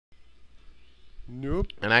Nope.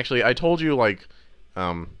 And actually, I told you, like,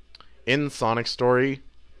 in Sonic's story,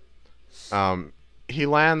 he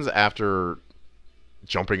lands after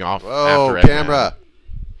jumping off Whoa, after Eggman. camera.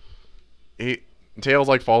 He Tails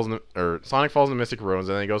like falls in or Sonic falls in the Mystic Ruins,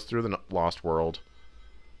 and then he goes through the Lost World,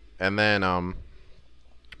 and then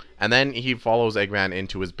he follows Eggman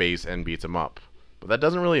into his base and beats him up. But that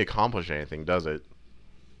doesn't really accomplish anything, does it?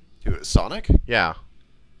 Who, Sonic? Yeah.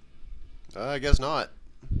 I guess not.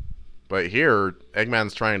 But here,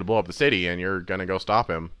 Eggman's trying to blow up the city, and you're gonna go stop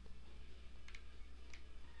him.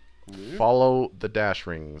 Yep. Follow the dash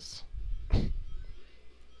rings.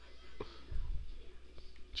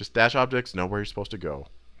 Just dash objects, know where you're supposed to go.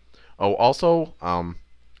 Oh, also,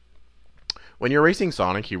 when you're racing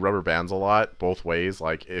Sonic, he rubber bands a lot both ways.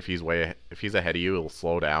 Like if he's ahead of you, he'll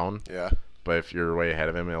slow down. Yeah. But if you're way ahead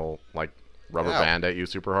of him, he'll like rubber Ow. band at you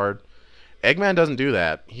super hard. Eggman doesn't do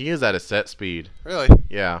that. He is at a set speed. Really?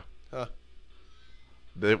 Yeah. Huh.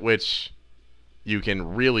 Which you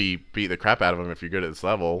can really beat the crap out of him if you're good at this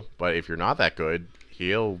level. But if you're not that good,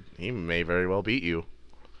 he may very well beat you.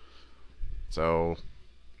 So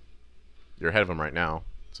you're ahead of him right now.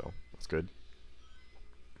 So that's good.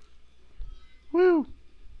 Woo!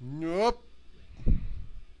 Nope.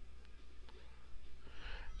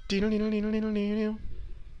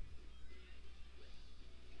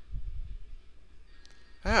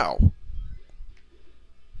 How?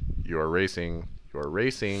 You are racing. You are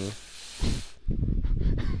racing.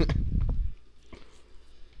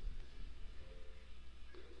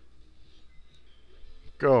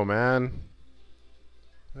 Go, man.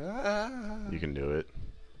 Ah. You can do it.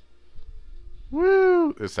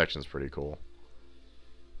 Woo! This section's pretty cool.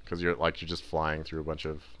 Because you're just flying through a bunch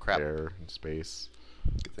of Crap. air and space.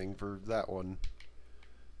 Good thing for that one.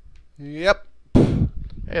 Yep.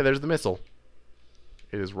 Hey, there's the missile.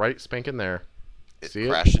 It is right spanking there. It See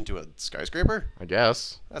crashed into a skyscraper? I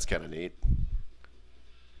guess. That's kind of neat.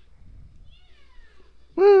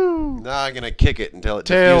 Woo! Now I'm going to kick it until it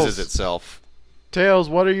Tails. diffuses itself. Tails,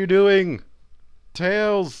 what are you doing?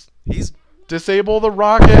 Tails, He's... disable the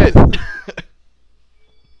rocket!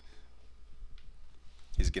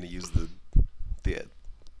 He's going to use the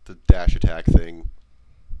dash attack thing.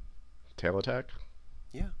 Tail attack?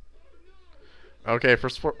 Yeah. Okay,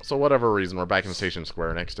 so whatever reason, we're back in Station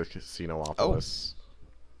Square next to Casinopolis.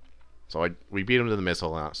 So we beat him to the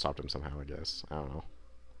missile and stopped him somehow, I guess. I don't know.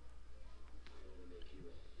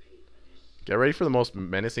 Get ready for the most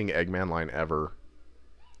menacing Eggman line ever.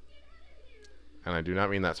 And I do not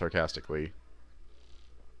mean that sarcastically.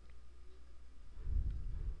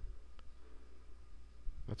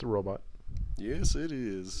 That's a robot. Yes, it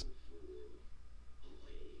is.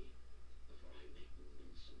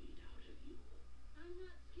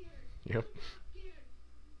 Yep.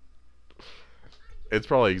 It's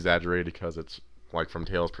probably exaggerated because it's like from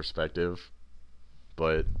Tails' perspective,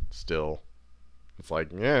 but still, it's like,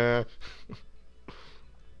 yeah.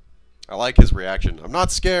 I like his reaction. I'm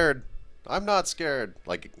not scared. I'm not scared.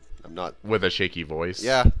 Like, I'm not... With a shaky voice.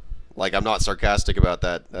 Yeah. Like, I'm not sarcastic about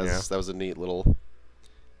that. That was a neat little...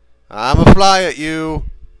 I'ma fly at you.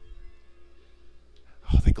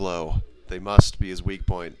 Oh, they glow. They must be his weak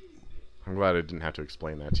point. I'm glad I didn't have to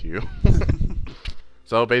explain that to you.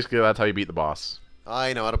 So basically, that's how you beat the boss.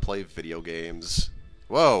 I know how to play video games.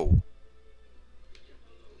 Whoa.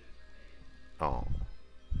 Oh.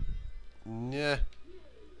 Yeah.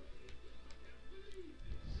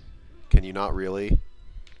 Can you not really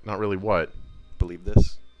Not really what? believe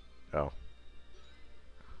this? Oh.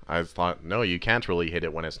 I thought, no, you can't really hit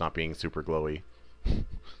it when it's not being super glowy.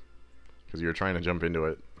 Because you were trying to jump into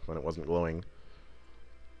it when it wasn't glowing.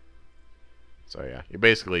 So yeah, you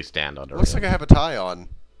basically stand under Looks it. like I have a tie on.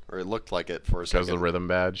 Or it looked like it for a second. Because of the rhythm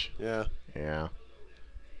badge. Yeah. Yeah.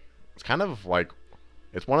 It's kind of like...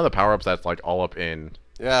 It's one of the power-ups that's like all up in.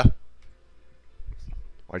 Yeah.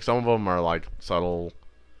 Like some of them are like subtle.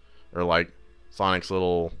 Or like Sonic's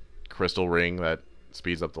little crystal ring that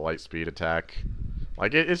speeds up the light speed attack.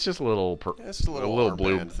 Like it's just a little... Yeah, it's just a little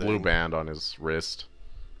blue armband band on his wrist.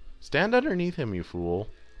 Stand underneath him, you fool.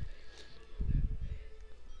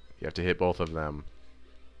 You have to hit both of them.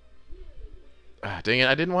 Ah, dang it,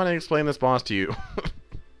 I didn't want to explain this boss to you.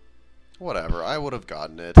 Whatever, I would have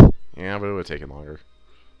gotten it. Yeah, but it would have taken longer.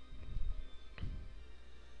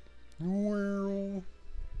 Well.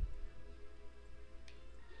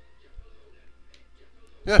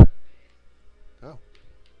 Yeah. Oh.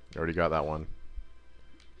 You already got that one.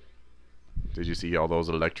 Did you see all those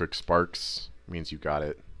electric sparks? Means you got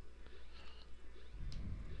it.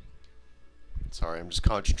 Sorry, I'm just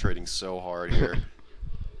concentrating so hard here.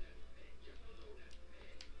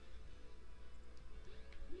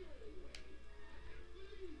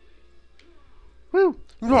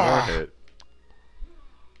 One more hit.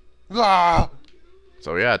 Ah!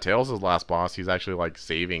 So yeah, Tails' last boss, he's actually like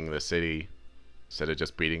saving the city instead of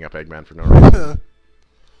just beating up Eggman for no reason.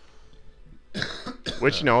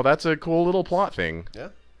 Which, you know, that's a cool little plot thing. Yeah.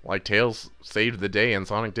 Like, Tails saved the day and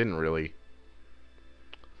Sonic didn't really.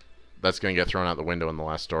 That's going to get thrown out the window in the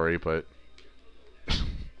last story, but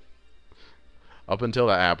up until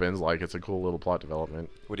that happens, like, it's a cool little plot development.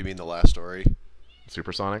 What do you mean the last story?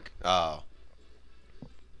 Supersonic. Oh.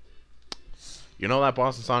 You know that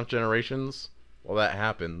boss in Sonic Generations? Well, that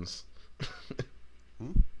happens.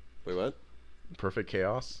 Wait, what? Perfect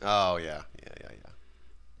Chaos. Oh, yeah.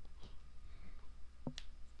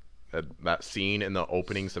 That scene in the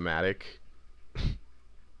opening thematic.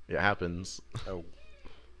 It happens. Oh.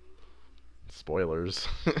 Spoilers.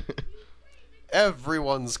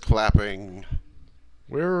 Everyone's clapping.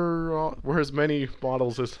 We're as many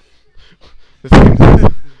bottles as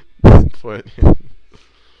put.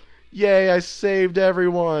 Yay! I saved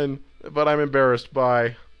everyone, but I'm embarrassed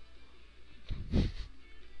by.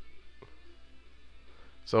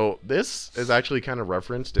 So this is actually kind of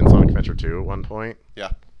referenced in Sonic Adventure 2 at one point.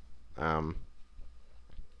 Yeah.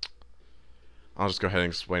 I'll just go ahead and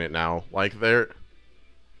explain it now. Like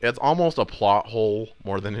it's almost a plot hole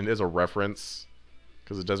more than it is a reference,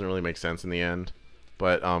 because it doesn't really make sense in the end.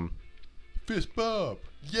 But fist bump,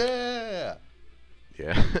 yeah.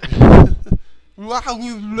 Yeah. Wow! Wow!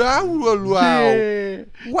 Yeah.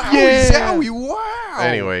 Wow! Yeah. Zowie! Wow!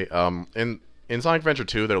 Anyway, in Sonic Adventure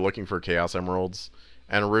 2, they're looking for Chaos Emeralds,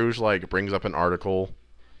 and Rouge like brings up an article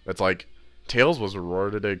that's like, Tails was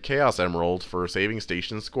awarded a Chaos Emerald for saving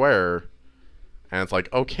Station Square. And it's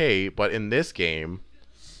like, okay, but in this game,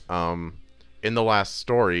 in the last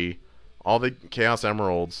story, all the Chaos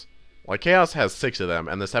Emeralds, like, Chaos has 6 of them,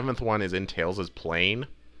 and the 7th one is in Tails' plane.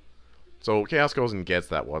 So Chaos goes and gets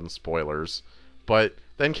that one, spoilers. But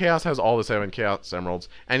then Chaos has all the 7 Chaos Emeralds,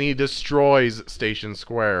 and he destroys Station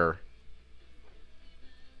Square.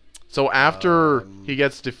 So after he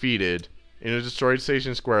gets defeated in a destroyed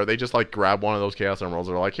Station Square, they just, like, grab one of those Chaos Emeralds.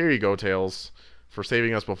 They're like, here you go, Tails, for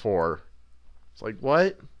saving us before. It's like,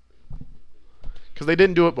 what? Because they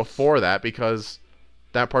didn't do it before that, because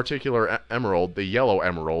that particular emerald, the yellow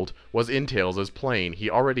emerald, was in Tails' plane. He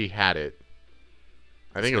already had it.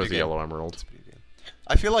 I think it was the yellow emerald.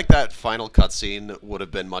 I feel like that final cutscene would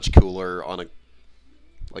have been much cooler on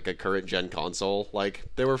a current gen console. Like,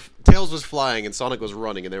 Tails was flying and Sonic was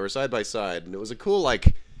running, and they were side by side, and it was a cool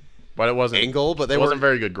but it wasn't angle. But it wasn't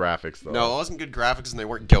very good graphics though. No, it wasn't good graphics, and they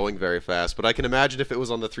weren't going very fast. But I can imagine if it was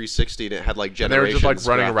on the 360 and it had like generations. And they were just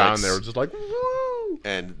like running graphics, around. They were just like, woo!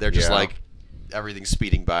 And they're just like everything's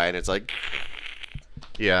speeding by, and it's like.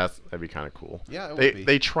 Yeah, that'd be kind of cool. Yeah, it would be.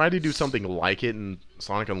 They try to do something like it in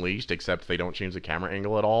Sonic Unleashed, except they don't change the camera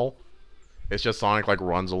angle at all. It's just Sonic like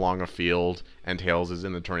runs along a field, and Tails is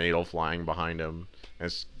in the tornado flying behind him. And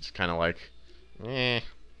it's kind of like, eh.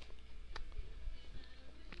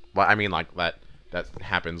 But I mean, like that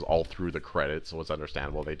happens all through the credits, so it's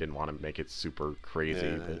understandable. They didn't want to make it super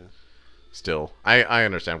crazy, but still, I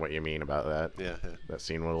understand what you mean about that. Yeah. That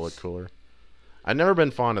scene would have looked cooler. I've never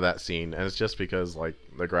been fond of that scene, and it's just because like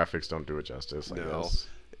the graphics don't do it justice. I guess.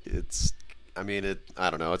 I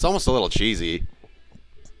don't know. It's almost a little cheesy,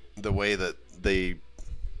 the way that they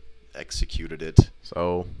executed it.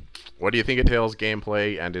 So, what do you think of Tails'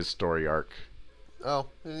 gameplay and his story arc? Oh,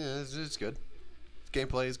 yeah, it's good.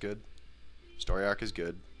 Gameplay is good. Story arc is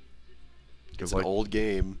good. It's an old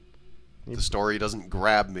game. The story doesn't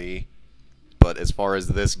grab me, but as far as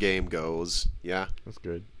this game goes, yeah, that's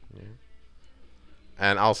good. Yeah.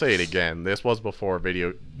 And I'll say it again. This was before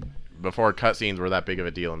cutscenes were that big of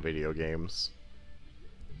a deal in video games.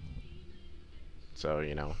 So,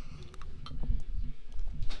 you know.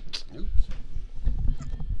 Oops.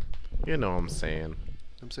 You know what I'm saying.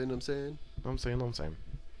 I'm saying.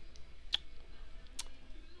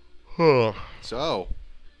 So.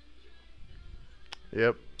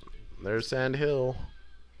 Yep. There's Sand Hill.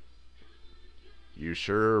 You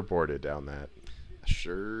sure boarded down that. I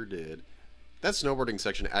sure did. That snowboarding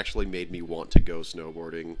section actually made me want to go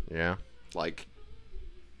snowboarding. Yeah. Like,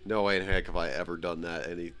 no way in heck have I ever done that,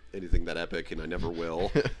 anything that epic, and I never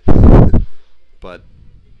will. But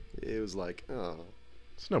it was like, oh.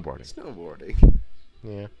 Snowboarding.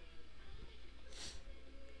 Yeah.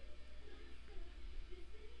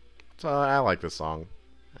 So I like this song.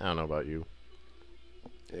 I don't know about you.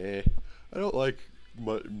 I don't like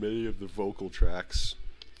many of the vocal tracks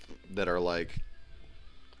that are like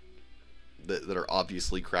that are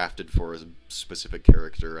obviously crafted for a specific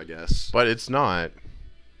character, I guess. But it's not.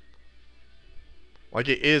 Like,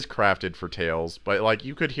 it is crafted for Tails, but like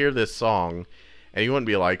you could hear this song And you wouldn't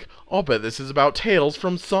be like, "Oh, but this is about Tails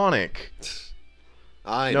from Sonic."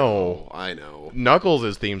 I No. know.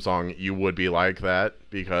 Knuckles' theme song, you would be like that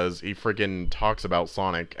because he freaking talks about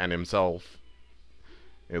Sonic and himself.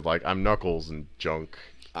 It's like, I'm Knuckles and junk.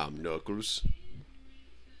 I'm Knuckles.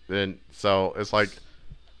 Then so it's like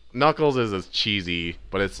Knuckles is as cheesy,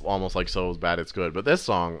 but it's almost like so bad it's good. But this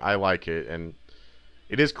song, I like it, and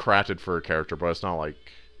it is crafted for a character, but it's not like,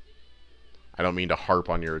 I don't mean to harp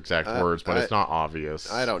on your exact words, but it's not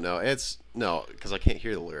obvious. I don't know. It's no, because I can't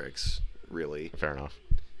hear the lyrics really. Fair enough.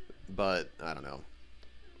 But I don't know.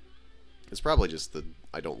 It's probably just that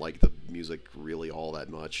I don't like the music really all that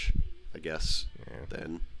much, I guess. Yeah.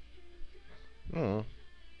 Then.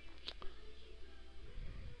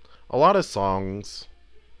 A lot of songs.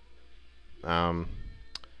 A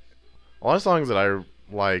lot of songs that I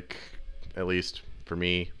like, at least for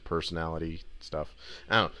me, personality stuff.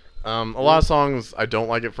 I don't know. A lot of songs I don't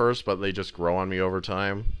like at first, but they just grow on me over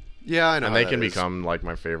time. Yeah, I know. And they can become like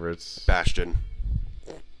my favorites. Bastion.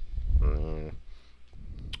 The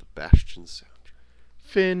Bastion soundtrack.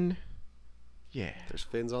 Finn. Yeah. There's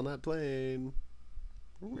fins on that plane.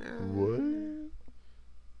 What?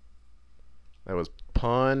 That was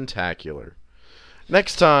puntacular.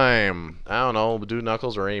 Next time, I don't know, we'll do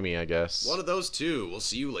Knuckles or Amy, I guess. One of those two. We'll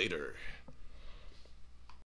see you later.